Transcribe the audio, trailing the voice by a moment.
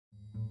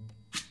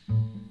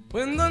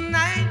When the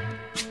night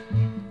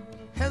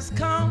has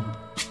come.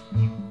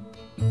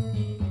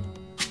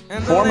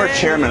 Former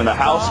chairman of the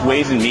House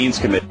Ways and Means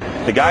Committee,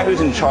 the guy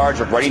who's in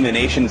charge of writing the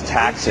nation's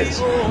taxes,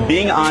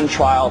 being on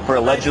trial for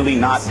allegedly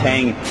not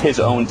paying his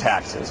own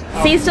taxes.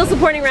 So you still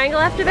supporting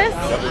Rangel after this?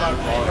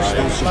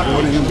 Still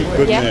supporting him,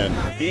 good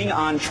man. Being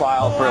on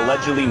trial for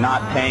allegedly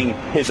not paying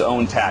his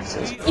own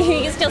taxes.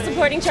 You still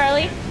supporting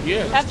Charlie?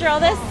 Yeah. After all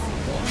this?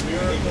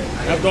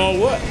 After all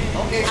what?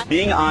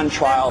 Being on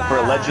trial for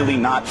allegedly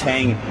not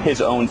paying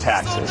his own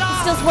taxes.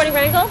 Still supporting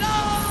Rangel?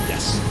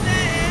 Yes.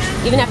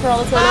 Even after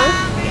all that's going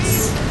on?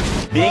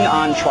 Being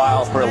on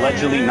trial for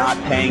allegedly not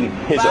paying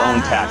his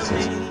own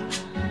taxes.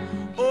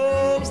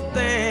 Oh,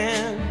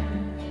 stand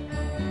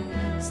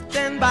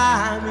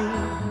by me,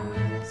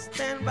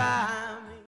 stand by.